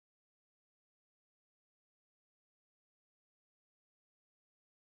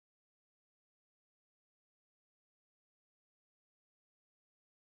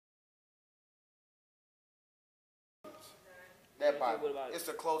That Bible. It's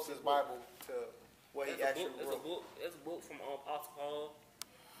the closest Bible to what he actually wrote. That's a book from Apostle Paul.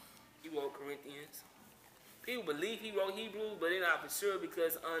 He wrote Corinthians. People believe he wrote Hebrew, but they're not for sure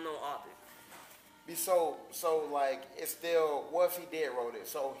because unknown author. So like it's still, what if he did wrote it?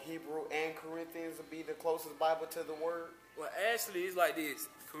 So Hebrew and Corinthians would be the closest Bible to the word? Well, actually, it's like this: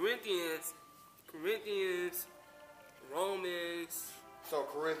 Corinthians, Romans. So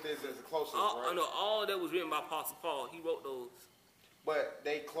Corinthians is the closest, right? I know all that was written by Apostle Paul. He wrote those. But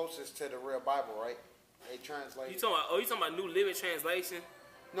they closest to the real Bible, right? They translate. You talking about New Living Translation?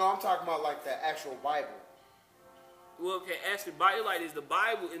 No, I'm talking about like the actual Bible. Well, okay, actually, Bible like this. The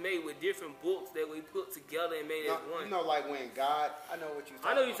Bible is made with different books that we put together and made as one. You know, like when God, I know what you're talking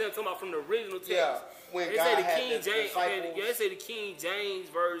about. I know you're talking about from the original text. Yeah, when they God say the had King the James, disciples. they say the King James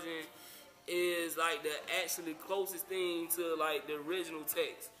version is like the actually closest thing to like the original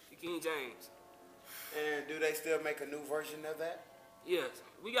text, the King James. And do they still make a new version of that? Yes,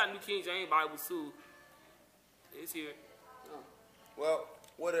 we got New King James Bibles too. It's here. Oh. Well,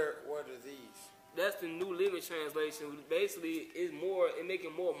 what are these? That's the New Living Translation. Basically, it's more, it make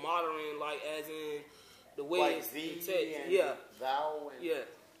it more modern, like as in the way like it's thee text. and Yeah. thou and Yeah.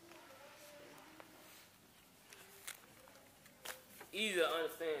 Easy to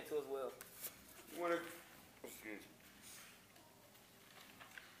understand too as well. You wanna, excuse me.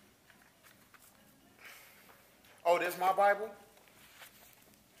 Oh, this my Bible?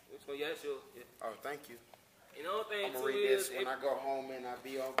 So yeah, sure. Yeah. Oh, thank you. And the other thing I'm gonna too read is this when I go home and I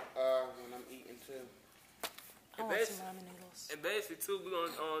be on when I'm eating too. I want some ramen noodles. And basically too, we're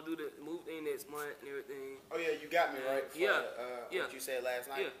gonna do the move thing next month and everything. Oh yeah, you got me right. For, yeah. What you said last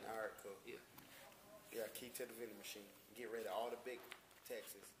night. Yeah. All right, cool. Yeah. Yeah, key to the vending machine. Get rid of all the big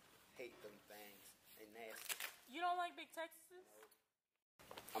Texas. Hate them things. They nasty. You don't like Big Texas?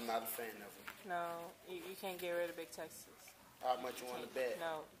 I'm not a fan of them. No, you can't get rid of Big Texas. How much you want to bet?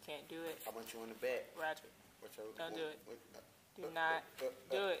 No, you can't do it. How much you want to bet? Roger. Don't do it. Do not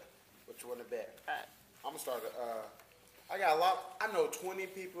do it. What you want to bet? Right. I'm gonna start. I got a lot. I know 20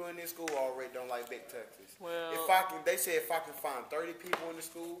 people in this school already don't like Big Texas. Well, they say if I can find 30 people in the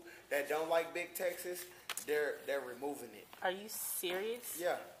school that don't like Big Texas, they're removing it. Are you serious?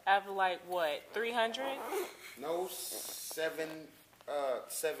 Yeah. Out of like what, 300? No,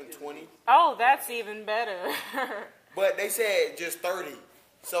 720. Oh, that's even better. But they said just 30,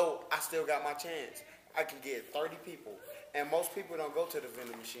 so I still got my chance. I can get 30 people, and most people don't go to the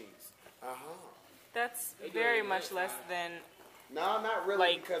vending machines. That's very much less than. No, not really,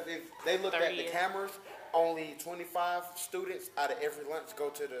 like because if they look at the 30. cameras, only 25 students out of every lunch go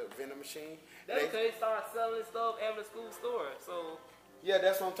to the vending machine. That's because they start selling stuff at the school store. So yeah,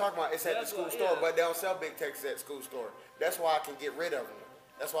 that's what I'm talking about. It's at the school store, yeah. but they don't sell Big Texas at the school store. That's why I can get rid of them.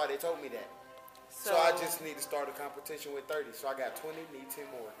 That's why they told me that. So I just need to start a competition with 30. So I got 20, need 10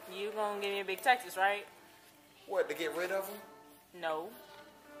 more. You gonna give me a Big Texas, right? What, to get rid of them? No.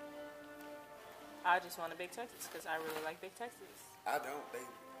 I just want a Big Texas because I really like Big Texas. I don't.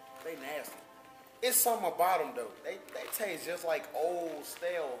 They nasty. It's something about them though. They taste just like old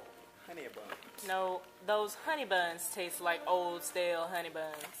stale honey buns. No, those honey buns taste like old stale honey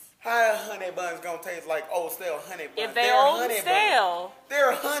buns. How honey buns gonna taste like old stale honey buns? If they're old and stale. Buns.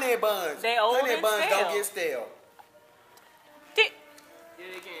 They're honey buns. They old honey and buns stale. don't get stale. yeah,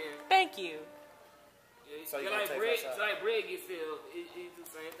 they can. Thank you. So you like take bread, us out. like bread gets stale. It's the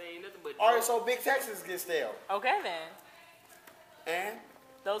same thing. Nothing but. All right, so Big Texas get stale. Okay then. And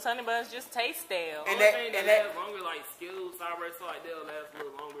those honey buns just taste stale. And Only thing that lasts longer, like Skittles, Sour stuff like they'll last a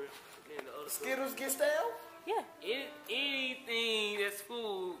little longer than the other Skittles get stale? Yeah. Anything that's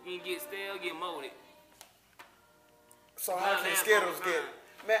food can get stale, get molded. So how can Skittles get?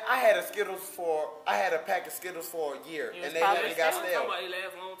 Man, I had a pack of Skittles for a year, and they haven't got stale. Somebody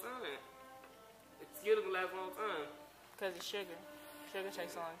last a long time. Skittles can last a long time. Because it's sugar. Sugar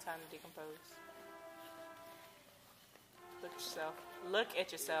takes a long time to decompose. Look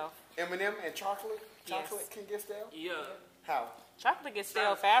at yourself. M&M and chocolate? Yes. Chocolate can get stale? Yeah. How? Chocolate gets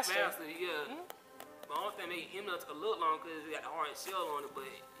stale faster. Yeah. Mm-hmm. But I don't think they M&M took a little long because it got a hard shell on it. But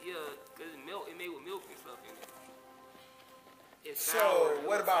yeah, because it's milk, it made with milk and stuff in it. It's So, sour,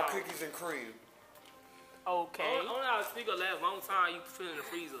 what about sour. cookies and cream? Okay. Only how a sticker lasts a long time, you put it in the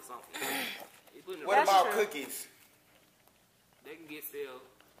freezer or something. You put it in the What That's about true. cookies? They can get stale.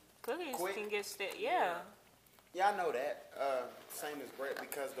 Cookies Quick? can get stale. Yeah. Yeah, I know that. Same as bread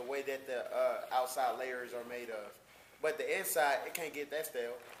because the way that the outside layers are made of. But the inside, it can't get that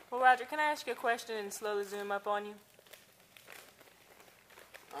stale. Well, Roger, can I ask you a question and slowly zoom up on you?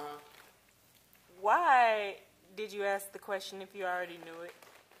 Why did you ask the question if you already knew it?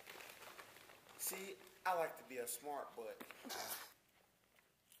 See, I like to be a smart butt.